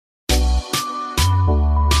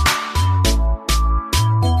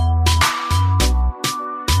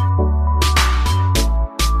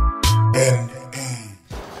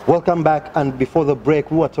Welcome back. And before the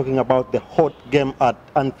break, we were talking about the hot game at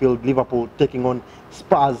Anfield, Liverpool taking on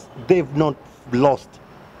Spurs. They've not lost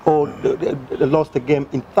or lost a game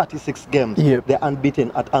in 36 games. Yep. They're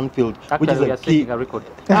unbeaten at Anfield, Actually, which is a key a record.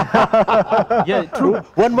 Yeah, true.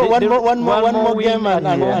 One more game,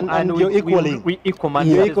 and you're equaling. We equal Man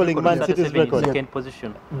You're City's equaling record. Man City's record. Second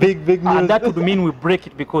position. Big news. And that would mean we break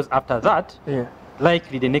it, because after that, Yeah.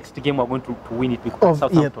 likely the next game we're going to win it because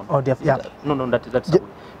Southampton. No, that's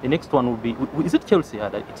the next one will be. Is it Chelsea?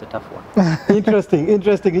 It's a tough one.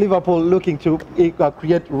 Interesting. Liverpool looking to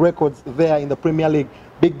create records there in the Premier League.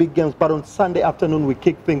 Big games. But on Sunday afternoon, we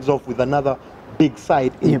kick things off with another big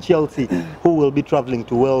side in Chelsea, who will be traveling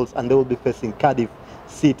to Wales, and they will be facing Cardiff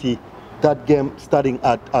City. That game starting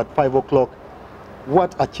at 5 o'clock.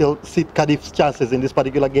 What are Cardiff's chances in this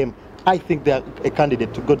particular game? I think they are a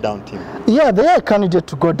candidate to go down, team. Yeah, they are a candidate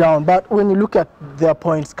to go down, but when you look at their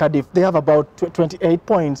points, Cardiff, they have about 28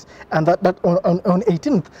 points, and that on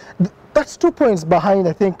 18th, that's 2 points behind,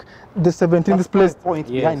 I think, the 17th place. 5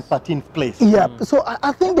 points behind 13th place. Yeah, so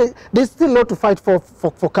I think there's still a lot to fight for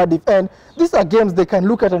Cardiff, and these are games they can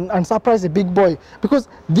look at and surprise a big boy, because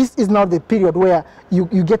this is now the period where you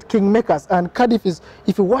get kingmakers, and Cardiff is,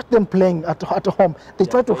 if you watch them playing at home, they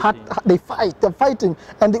try to they're fighting,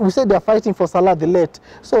 and we say they're fighting for Salah the late.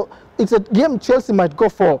 So it's a game Chelsea might go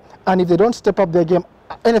for, and if they don't step up their game,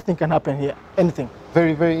 anything can happen here, anything.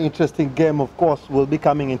 Very interesting game, of course. We'll be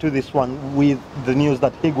coming into this one with the news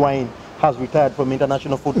that Higuain has retired from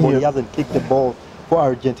international football. He hasn't kicked the ball for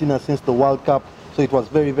Argentina since the World Cup. So it was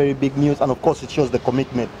very big news. And of course, it shows the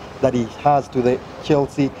commitment that he has to the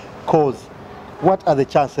Chelsea cause. What are the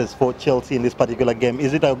chances for Chelsea in this particular game?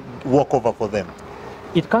 Is it a walkover for them?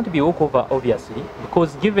 It can't be a walkover, obviously,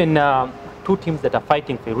 because given two teams that are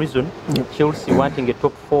fighting for a reason, Chelsea wanting a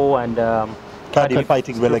top 4 and Cardiff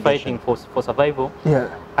fighting relegation, for survival. Yeah,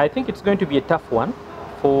 I think it's going to be a tough one.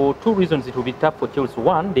 For 2 reasons, it will be tough for Chelsea.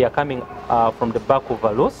 One, they are coming from the back of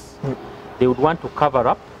a loss. They would want to cover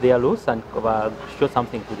up their loss and show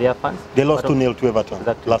something to their fans. They lost 2-0 to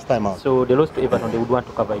Everton last time out. So they lost to Everton. They would want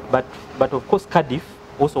to cover it. But of course, Cardiff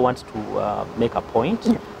also wants to make a point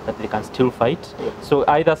that they can still fight. So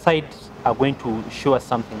either side are going to show us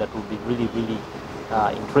something that will be really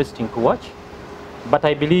interesting to watch. But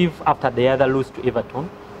I believe after the other lose to Everton,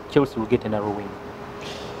 Chelsea will get another win.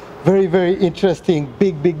 Very interesting.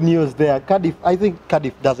 Big news there. Cardiff, I think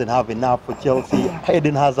Cardiff doesn't have enough for Chelsea.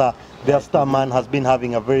 Eden Hazard, their star man, has been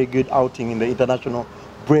having a very good outing in the international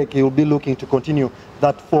break. He will be looking to continue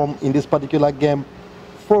that form in this particular game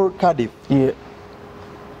for Cardiff. Yeah.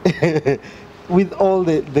 With all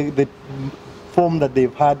the form that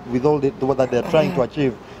they've had, with all what that they're trying to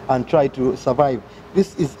achieve and try to survive.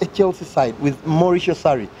 This is a Chelsea side with Mauricio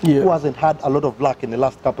Sarri, who hasn't had a lot of luck in the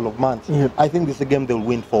last couple of months. I think this is a game they'll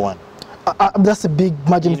win 4-1. That's a big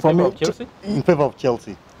margin for me. In favor of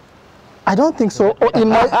Chelsea. I don't think so. In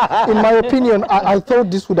my opinion, I thought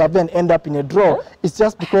this would have then end up in a draw. It's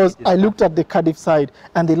just because I looked at the Cardiff side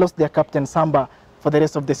and they lost their captain Samba for the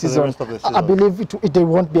rest of the season. I believe they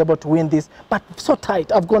won't be able to win this, but so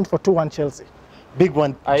tight. I've gone for 2-1 Chelsea. Big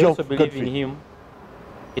one. I also believe in him.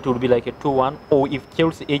 It will be like a 2-1, or if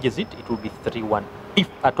Chelsea edges it, it will be 3-1, if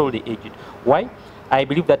at all they edge it. Why? I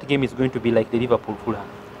believe that game is going to be like the Liverpool Fulham.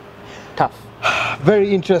 Tough.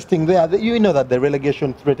 Very interesting there. You know that the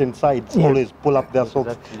relegation threatened sides always pull up their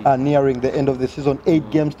socks nearing the end of the season. 8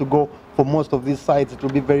 games to go for most of these sides. It will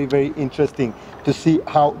be very interesting to see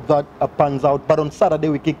how that pans out. But on Saturday,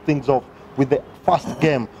 we kick things off with the first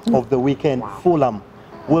game of the weekend. Fulham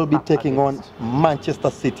will be taking on Manchester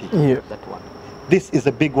City. That one. This is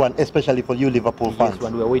a big one, especially for you Liverpool fans. Yes,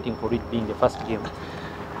 when we are waiting for it being the first game.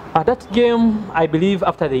 That game, I believe,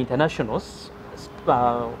 after the internationals,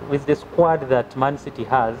 with the squad that Man City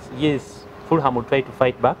has, yes, Fulham will try to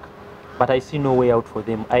fight back, but I see no way out for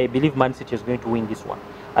them. I believe Man City is going to win this one.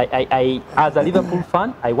 I as a Liverpool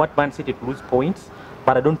fan, I want Man City to lose points,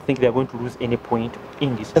 but I don't think they're going to lose any point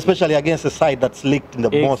in this especially game. Against a side that's leaked in the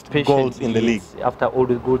most goals in the league. After all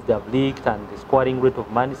the goals they have leaked and the scoring rate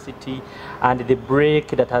of Man City and the break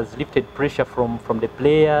that has lifted pressure from the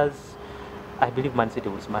players, I believe Man City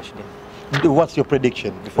will smash them. What's your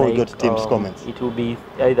prediction before we go to team's comments? It will be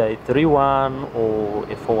either a 3-1 or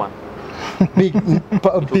a 4-1.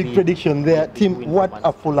 Big prediction there. Team, what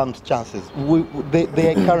are Fulham's chances?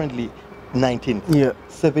 They are currently 19th.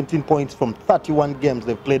 17 points from 31 games.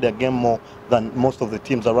 They've played a game more than most of the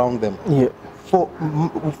teams around them. For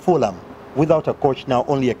Fulham, without a coach now,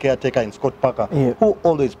 only a caretaker in Scott Parker, who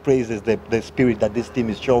always praises the spirit that this team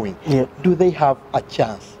is showing. Do they have a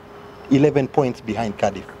chance? 11 points behind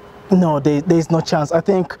Cardiff. No, there is no chance. I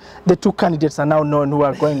think the two candidates are now known who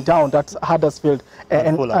are going down. That's Huddersfield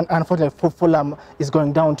and unfortunately Fulham is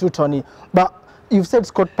going down too, Tony. But you've said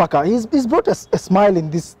Scott Parker. He's brought a smile in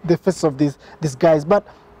the face of these guys, but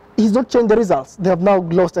he's not changed the results. They have now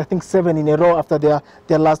lost, I think, 7 in a row after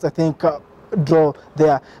their last, I think, draw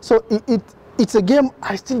there. So it's a game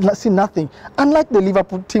I still see nothing. Unlike the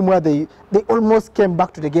Liverpool team where they almost came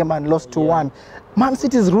back to the game and lost 2-1. Man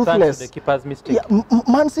City is ruthless. The keeper's mistake. Yeah,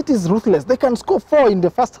 Man City is ruthless. They can score 4 in the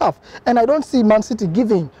first half, and I don't see Man City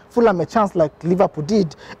giving Fulham a chance like Liverpool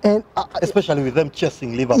did. And especially with them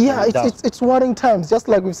chasing Liverpool. Yeah, it's worrying times. Just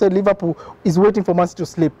like we've said, Liverpool is waiting for Man City to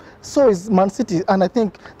sleep. So is Man City, and I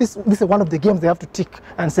think this is one of the games they have to tick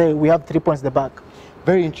and say we have 3 points in the bag.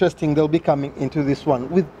 Very interesting. They'll be coming into this one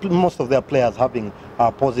with most of their players having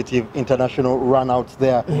positive international run-outs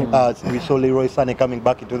there. We saw Leroy Sané coming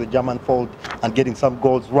back into the German fold and getting some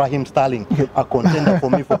goals. Raheem Sterling, a contender for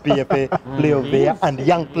me for PFA Player of the Year and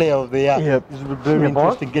Young Player of the Year. It's very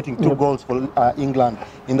interesting getting 2 goals for England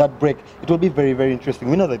in that break. It will be very, very interesting.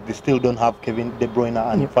 We know that they still don't have Kevin De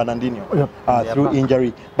Bruyne and Fernandinho through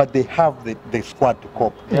injury, but they have the squad to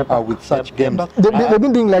cope with such games. They've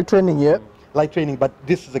been doing light training, light training, but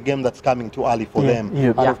this is a game that's coming too early for them.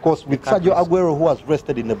 And of course, with Sergio Aguero, who has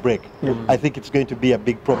rested in the break, I think it's going to be a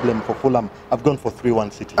big problem for Fulham. I've gone for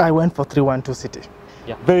 3-1 City. I went for 3-1 City.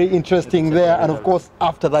 Very interesting there. And of course,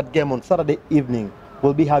 after that game on Saturday evening,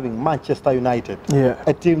 we'll be having Manchester United,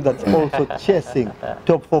 a team that's also chasing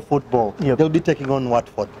top 4 football. They'll be taking on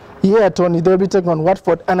Watford. Yeah, Tony, they'll be taking on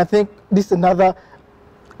Watford, and I think this is another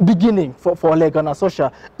beginning for Ole Gunnar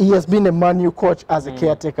Solskjær. He has been a Man U coach as a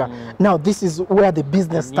caretaker. Now this is where the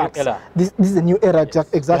business starts. This is a new era.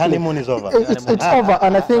 Exactly. The honeymoon is over. It's over,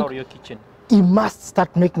 and I think he must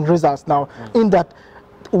start making results now. In that,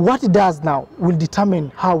 what he does now will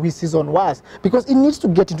determine how his season was, because he needs to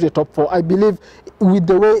get into the top 4. I believe with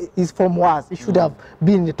the way his form was, he should have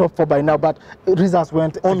been in the top 4 by now, but results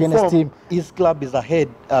went against him. His club is ahead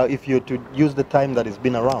if you're to use the time that he's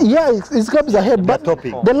been around. Yeah, his club is ahead, but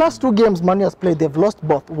the last 2 games Man U has played, they've lost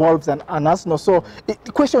both Wolves and Arsenal, so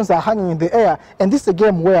questions are hanging in the air, and this is a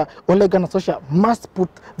game where Ole Gunnar Solskjær must put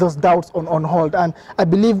those doubts on hold, and I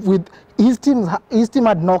believe with his team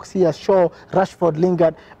had knocks here, Shaw, Rashford,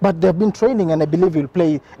 Lingard, but they've been training, and I believe he'll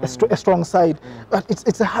play a strong side. But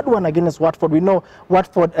it's a hard one against Watford. We know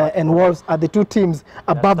Watford and Wolves are the 2 teams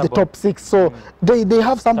above the top 6, so they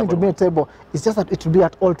have something to be on the table. It's just that it will be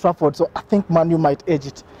at Old Trafford, so I think Man U might edge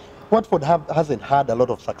it. Watford hasn't had a lot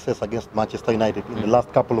of success against Manchester United in the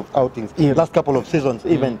last couple of outings, last couple of seasons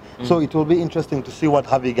even. So it will be interesting to see what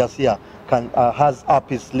Javi Garcia has up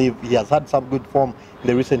his sleeve. He has had some good form in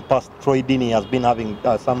the recent past. Troy Deeney has been having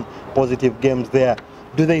some positive games there.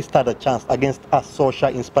 Do they stand a chance against a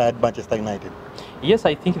Solskjær-inspired Manchester United? Yes,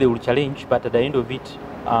 I think they will challenge, but at the end of it,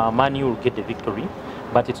 Man U will get the victory.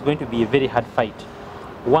 But it's going to be a very hard fight.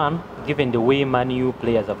 One, given the way Man U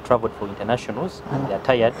players have travelled for internationals and they're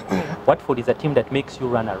tired, Watford is a team that makes you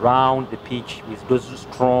run around the pitch with those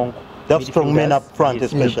strong men up front,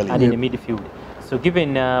 especially. And in the midfield. So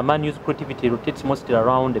given Man U's creativity rotates mostly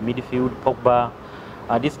around the midfield, Pogba,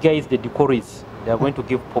 these guys, the decories, they are going to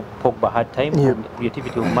give Pogba a hard time. The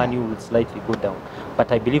creativity of Man U will slightly go down.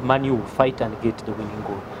 But I believe Man U will fight and get the winning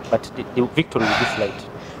goal. But the victory will be slight.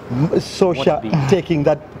 Solskjær taking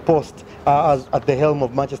that post as at the helm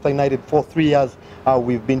of Manchester United for 3 years.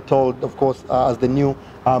 We've been told, of course, as the new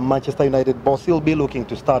Manchester United boss, he'll be looking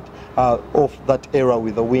to start off that era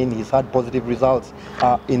with a win. He's had positive results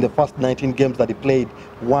in the first 19 games that he played,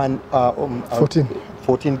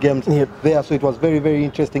 14 games there. So it was very, very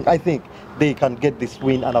interesting. I think they can get this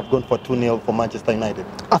win, and I've gone for 2-0 for Manchester United.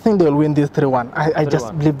 I think they'll win this 3-1. I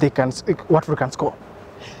just believe they can. Watford can score.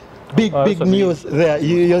 Big news there.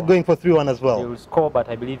 You're going for 3-1 as well. They will score, but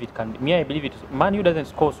I believe it can. I believe it. Man U doesn't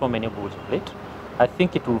score so many goals late. I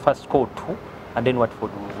think it will first score 2, and then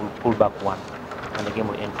Watford will pull back 1, and the game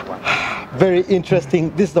will end 1. Very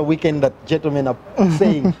interesting. This is the weekend that gentlemen are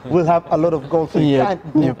saying we'll have a lot of goals, so you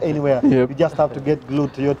can't move anywhere. You just have to get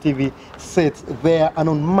glued to your TV sets there. And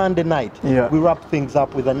on Monday night, we wrap things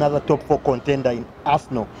up with another top 4 contender in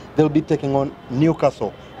Arsenal. They'll be taking on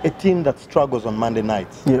Newcastle, a team that struggles on Monday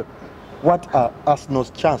nights. What are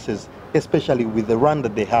Arsenal's chances, especially with the run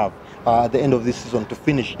that they have at the end of this season, to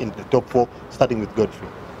finish in the top 4, starting with Godfrey?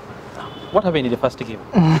 What happened in the first game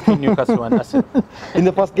between Newcastle and Arsenal? In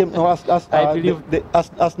the first game, I believe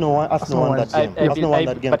Arsenal won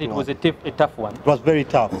that game. But it was a tough one. It was very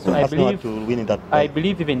tough. So Arsenal had to win that. I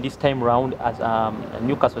believe even this time round, as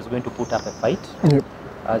Newcastle is going to put up a fight.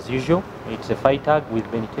 As usual, it's a fight tag with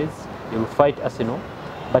Benitez. They will fight Arsenal.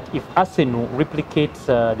 But if Arsenal replicates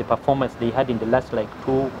the performance they had in the last like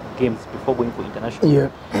 2 games before going for international,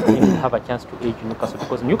 they will have a chance to edge Newcastle,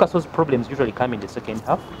 because Newcastle's problems usually come in the second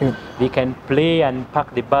half. They can play and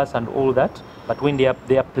pack the bus and all that, but when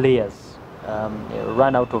their players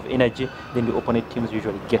run out of energy, then the opponent teams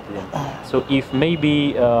usually get them. So if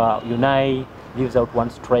maybe Unai leaves out one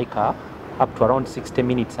striker up to around 60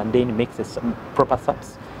 minutes and then makes some proper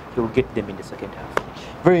subs, he will get them in the second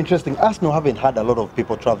half. Very interesting. Arsenal haven't had a lot of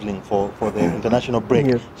people traveling for the international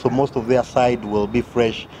break, so most of their side will be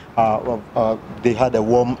fresh. They had a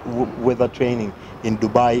warm weather training in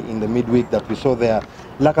Dubai in the midweek that we saw there.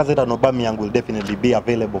 Lacazette and Aubameyang will definitely be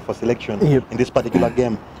available for selection in this particular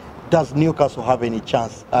game. Does Newcastle have any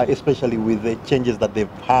chance, especially with the changes that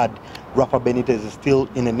they've had? Rafa Benitez is still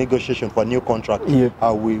in a negotiation for a new contract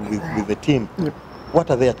with the team. What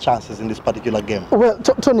are their chances in this particular game? Well,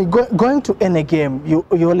 Tony, going to any game, you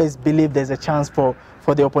always believe there's a chance for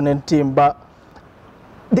the opponent team, but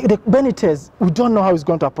the Benitez, we don't know how he's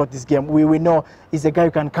going to approach this game. We know he's a guy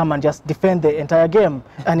who can come and just defend the entire game,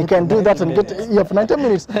 and he can do that and get for 90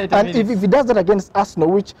 minutes. And if he does that against Arsenal,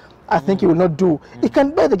 which I think he will not do, he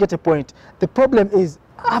can barely get a point. The problem is,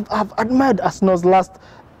 I've admired Arsenal's last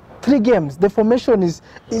 3 games. The formation is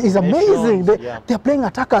amazing. They're playing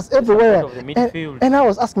attackers everywhere. And I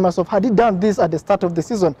was asking myself, had he done this at the start of the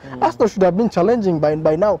season, Arsenal should have been challenging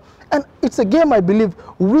by now. And it's a game, I believe,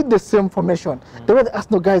 with the same formation. The way the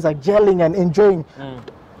Arsenal guys are gelling and enjoying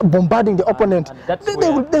bombarding the opponent, they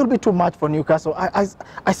will be too much for Newcastle.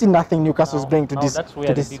 I see nothing Newcastle is bringing to this. That's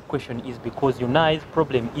where the big question is, because Unai's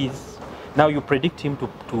problem is, now you predict him to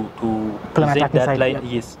present that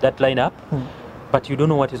that lineup, but you don't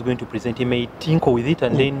know what he's going to present. He may tinker with it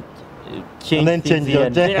and then change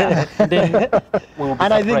it.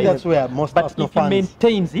 And I think that's where most Arsenal fans... But if he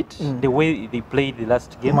maintains it, the way they played the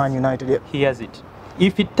last game, Man United, he has it.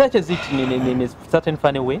 If he touches it in a certain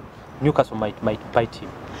funny way, Newcastle might bite him.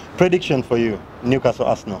 Prediction for you, Newcastle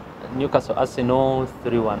Arsenal. Newcastle Arsenal,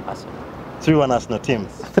 3-1 Arsenal. 3-1 Arsenal teams.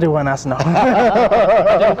 3-1 Arsenal.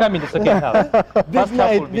 They'll come in the second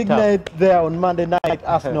half. Big night there on Monday night.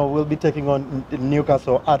 Arsenal will be taking on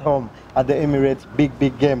Newcastle at home at the Emirates.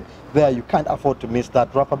 Big game there. You can't afford to miss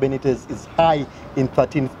that. Rafa Benitez is high in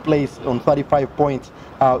 13th place on 35 points.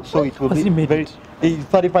 So it will be very...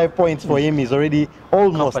 35 points for him is already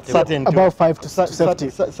almost certain. About 5 to 70.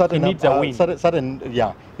 He needs a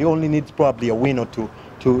win. He only needs probably a win or two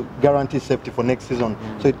to guarantee safety for next season.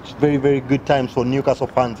 So it's very good times for Newcastle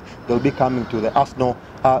fans. They'll be coming to the Arsenal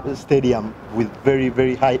stadium with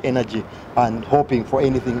very high energy and hoping for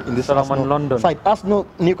anything in this Arsenal side. Arsenal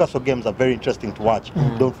Newcastle games are very interesting to watch.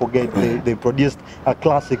 Don't forget they produced a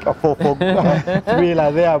classic, a 4-4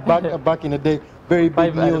 thriller there back in the day. Very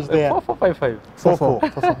big news there. 4-4-5-5.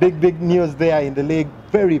 4-4. Big news there in the league.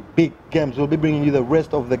 Very big games. We'll be bringing you the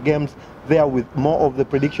rest of the games there with more of the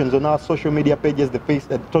predictions on our social media pages, the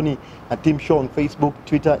Tony and Team Show on Facebook,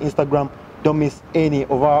 Twitter, Instagram. Don't miss any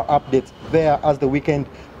of our updates there as the weekend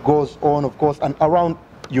goes on, of course, and around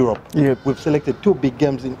Europe. We've selected 2 big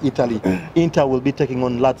games in Italy. Inter will be taking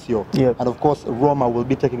on Lazio, and of course Roma will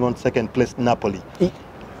be taking on second place Napoli.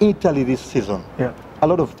 Italy this season, a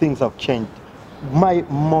lot of things have changed. My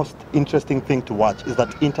most interesting thing to watch is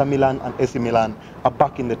that Inter Milan and AC Milan are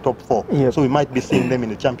back in the top 4. So we might be seeing them in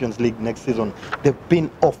the Champions League next season. They've been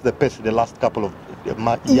off the pace the last couple of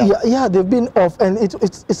years. Yeah, they've been off, and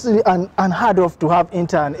it's really unheard of to have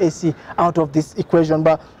Inter and AC out of this equation.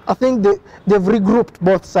 But I think they've regrouped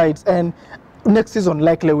both sides, and next season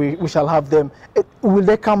likely we shall have them. Will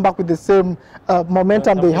they come back with the same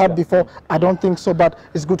momentum they had before? I don't think so, but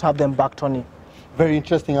it's good to have them back, Tony. Very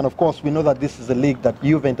interesting, and of course we know that this is a league that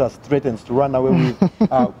Juventus threatens to run away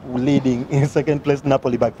with, leading in second place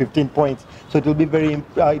Napoli by 15 points. So it will be very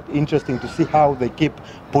interesting to see how they keep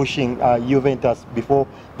pushing Juventus before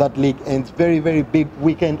that league ends. Very big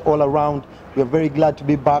weekend all around. We are very glad to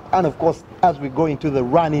be back, and of course as we go into the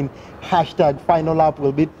running, #FinalLap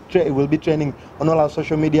will be trending on all our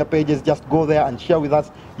social media pages. Just go there and share with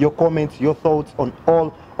us your comments, your thoughts on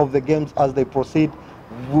all of the games as they proceed.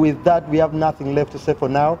 With that, we have nothing left to say for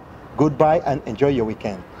now. Goodbye and enjoy your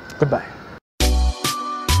weekend. Goodbye.